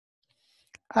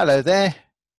Hello there.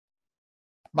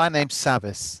 My name's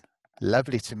Savas.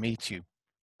 Lovely to meet you.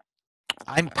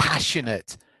 I'm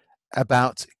passionate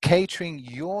about catering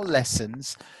your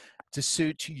lessons to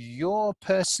suit your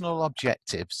personal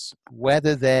objectives,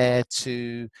 whether they're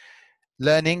to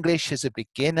learn English as a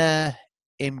beginner,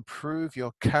 improve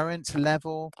your current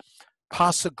level,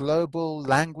 pass a global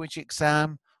language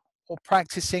exam, or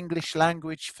practice English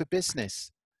language for business.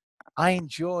 I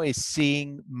enjoy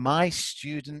seeing my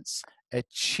students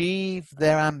achieve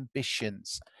their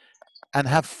ambitions and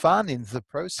have fun in the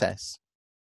process.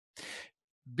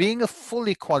 Being a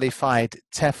fully qualified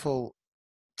TEFL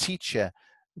teacher,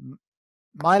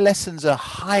 my lessons are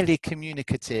highly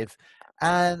communicative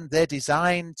and they're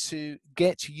designed to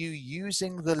get you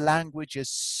using the language as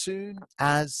soon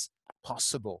as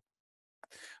possible.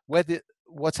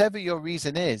 Whatever your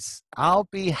reason is, I'll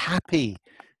be happy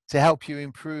to help you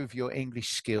improve your English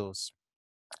skills.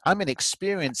 I'm an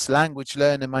experienced language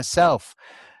learner myself,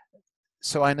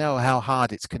 so I know how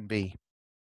hard it can be.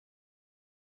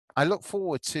 I look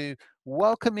forward to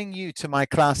welcoming you to my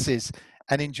classes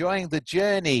and enjoying the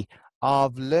journey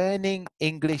of learning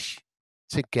English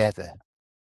together.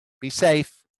 Be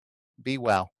safe, be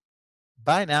well.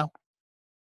 Bye now.